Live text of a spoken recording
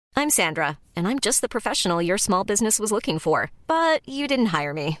I'm Sandra, and I'm just the professional your small business was looking for. But you didn't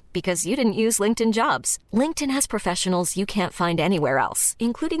hire me because you didn't use LinkedIn Jobs. LinkedIn has professionals you can't find anywhere else,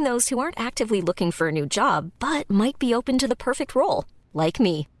 including those who aren't actively looking for a new job, but might be open to the perfect role, like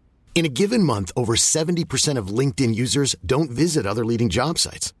me. In a given month, over 70% of LinkedIn users don't visit other leading job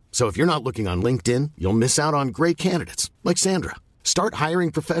sites. So if you're not looking on LinkedIn, you'll miss out on great candidates like Sandra. Start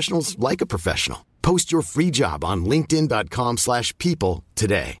hiring professionals like a professional. Post your free job on linkedin.com/people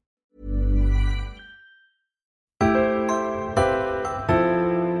today.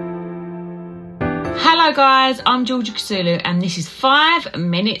 Hello guys, I'm Georgia Kasulu and this is 5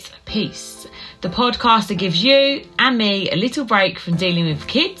 Minutes Peace, the podcast that gives you and me a little break from dealing with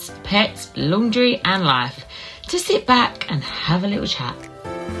kids, pets, laundry and life, to sit back and have a little chat.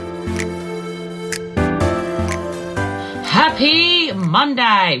 Happy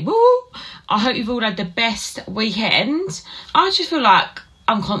Monday! Woo! I hope you've all had the best weekend. I just feel like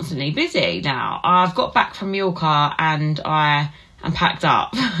I'm constantly busy now. I've got back from Mallorca and I am packed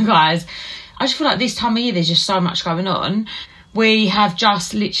up, guys. I just feel like this time of year there's just so much going on. We have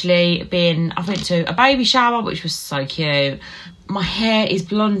just literally I went to a baby shower, which was so cute. My hair is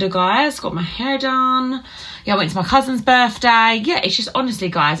blonder, guys. Got my hair done. Yeah, I went to my cousin's birthday. Yeah, it's just, honestly,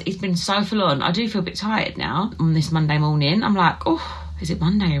 guys, it's been so full on. I do feel a bit tired now on this Monday morning. I'm like, oh, is it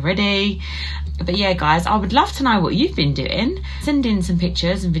Monday already? But yeah, guys, I would love to know what you've been doing. Send in some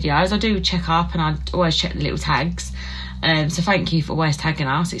pictures and videos. I do check up and I always check the little tags. So thank you for always tagging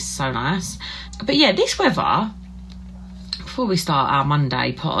us. It's so nice. But yeah, this weather, before we start our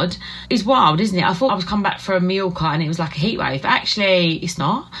Monday pod, is wild, isn't it? I thought I was coming back from Mallorca and it was like a heat wave, but actually it's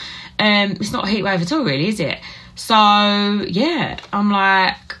not. It's not a heat wave at all, really, is it? So yeah, I'm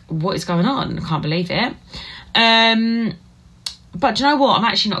like, what is going on? I can't believe it. But do you know what? I'm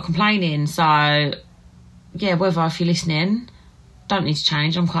actually not complaining. So yeah, weather, if you're listening, don't need to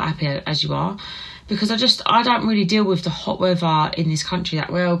change. I'm quite happy as you are. Because I don't really deal with the hot weather in this country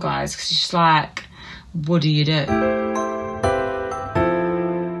that well, guys. Because it's just like, what do you do?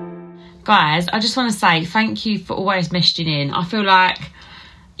 Guys, I just want to say thank you for always messaging in. I feel like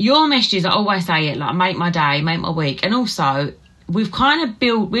your messages, I always say it, like, make my day, make my week. And also, we're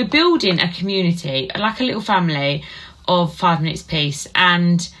building a community, like a little family of 5 Minutes Peace.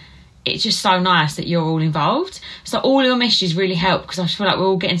 And it's just so nice that you're all involved. So all your messages really help because I feel like we're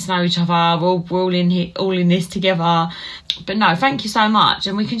all getting to know each other. We're all in here, all in this together. But no, thank you so much.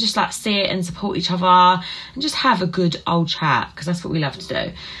 And we can just like see it and support each other and just have a good old chat because that's what we love to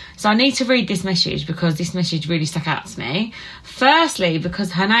do. So I need to read this message because this message really stuck out to me. Firstly,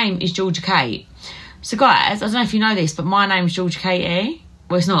 because her name is Georgia Kate. So guys, I don't know if you know this, but my name is Georgia Katie.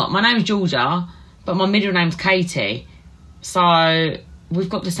 Well, it's not. My name is Georgia, but my middle name's Katie. So we've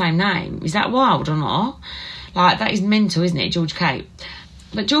got the same name. Is that wild or not? Like, that is mental, isn't it, Georgia Kate?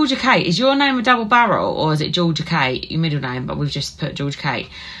 But Georgia Kate, is your name a double barrel or is it Georgia Kate, your middle name, but we've just put Georgia Kate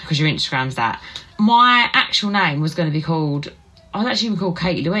because your Instagram's that? My actual name was going to be called, I was actually called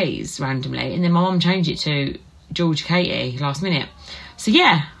Katie Louise randomly, and then my mum changed it to Georgia Katie last minute. So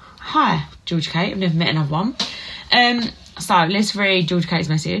yeah, hi, Georgia Kate. I've never met another one. So let's read Georgia Kate's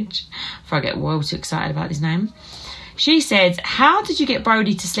message before I get well too excited about this name. She says, how did you get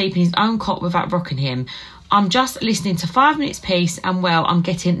Brody to sleep in his own cot without rocking him? I'm just listening to 5 Minutes Peace and, well, I'm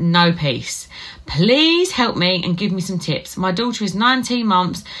getting no peace. Please help me and give me some tips. My daughter is 19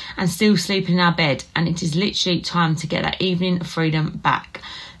 months and still sleeping in our bed, and it is literally time to get that evening freedom back.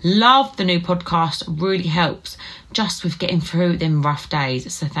 Love the new podcast. Really helps just with getting through them rough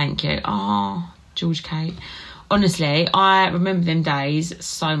days. So thank you. Oh, George Kate. Honestly, I remember them days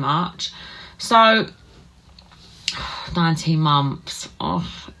so much. So 19 months. Oh,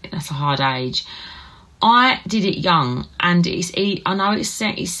 that's a hard age. I did it young, and I know it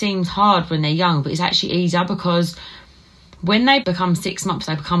seems hard when they're young, but it's actually easier because when they become 6 months,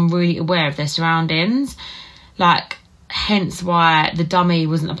 they become really aware of their surroundings. Like, hence why the dummy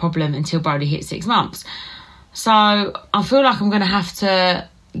wasn't a problem until Brody hit 6 months. So I feel like I'm going to have to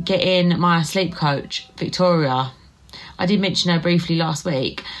get in my sleep coach, Victoria. I did mention her briefly last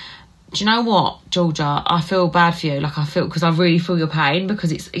week. Do you know what, Georgia? I feel bad for you. Because I really feel your pain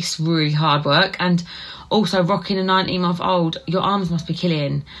because it's really hard work. And also rocking a 19-month-old, your arms must be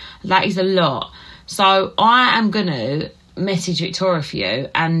killing. That is a lot. So I am going to message Victoria for you.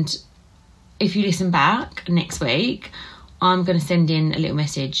 And if you listen back next week, I'm going to send in a little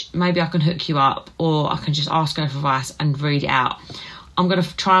message. Maybe I can hook you up, or I can just ask her for advice and read it out. I'm going to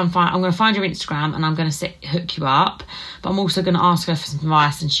find your Instagram and I'm going to hook you up. But I'm also going to ask her for some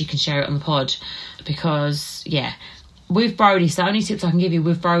advice and she can share it on the pod. Because, yeah, with Brody, so the only tips I can give you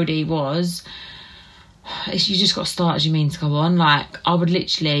with Brody was you just got to start as you mean to go on. Like, I would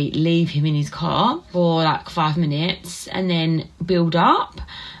literally leave him in his car for like 5 minutes and then build up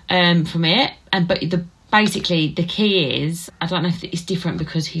from it. Basically the key is, I don't know if it's different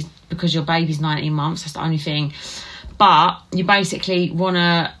because your baby's 19 months, that's the only thing, but you basically you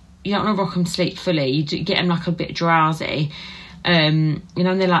don't want to rock them to sleep fully. You get them like a bit drowsy, and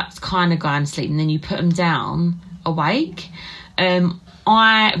they're like kind of going to sleep, and then you put them down awake.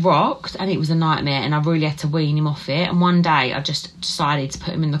 I rocked and it was a nightmare, and I really had to wean him off it. And one day I just decided to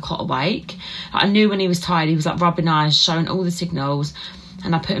put him in the cot awake. I knew when he was tired, he was like rubbing eyes, showing all the signals,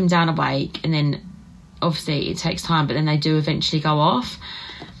 and I put him down awake. And then obviously it takes time, but then they do eventually go off.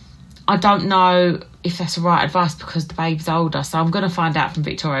 I don't know if that's the right advice because the baby's older, so I'm going to find out from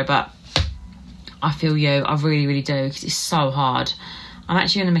Victoria, but I feel you. I really, really do, because it's so hard. I'm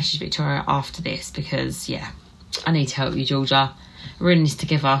actually going to message Victoria after this because, yeah, I need to help you, Georgia. We're in this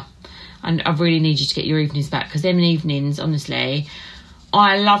together. And I really need you to get your evenings back, because them evenings, honestly,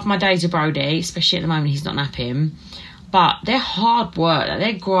 I love my days with Brody, especially at the moment he's not napping, but they're hard work. Like,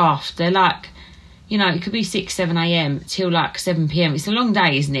 they're graft. They're like, it could be 6, 7 a.m. till like 7 p.m. It's a long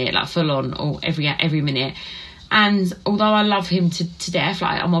day, isn't it? Like full on, or every minute. And although I love him to death,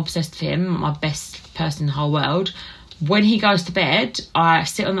 like I'm obsessed with him, my best person in the whole world, when he goes to bed, I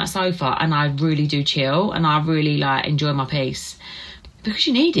sit on that sofa and I really do chill, and I really like enjoy my peace. Because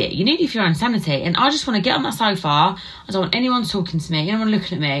you need it. You need it for your own sanity. And I just want to get on that sofa. I don't want anyone talking to me, anyone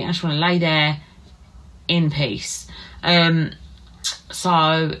looking at me. I just want to lay there in peace.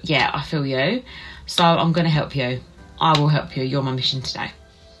 So, yeah, I feel you. So I'm going to help you. I will help you. You're my mission today.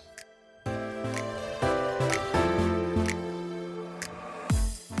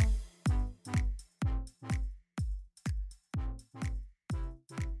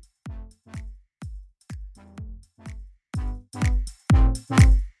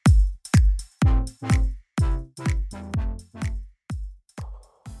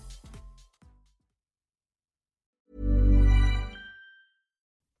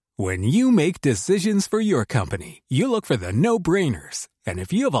 When you make decisions for your company, you look for the no-brainers. And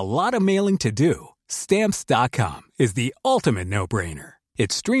if you have a lot of mailing to do, Stamps.com is the ultimate no-brainer.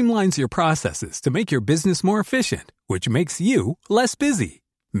 It streamlines your processes to make your business more efficient, which makes you less busy.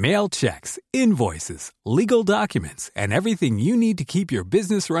 Mail checks, invoices, legal documents, and everything you need to keep your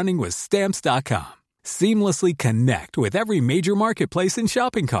business running with Stamps.com. Seamlessly connect with every major marketplace and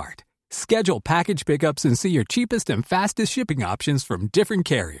shopping cart. Schedule package pickups and see your cheapest and fastest shipping options from different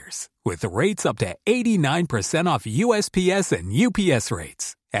carriers, with rates up to 89% off USPS and UPS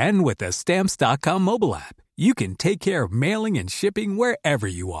rates. And with the Stamps.com mobile app, you can take care of mailing and shipping wherever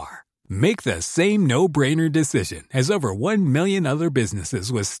you are. Make the same no-brainer decision as over 1 million other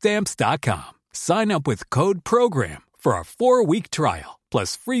businesses with Stamps.com. Sign up with code PROGRAM for a 4-week trial,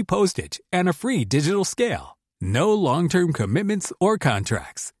 plus free postage and a free digital scale. No long-term commitments or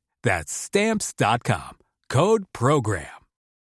contracts. That's Stamps.com. Code PROGRAM.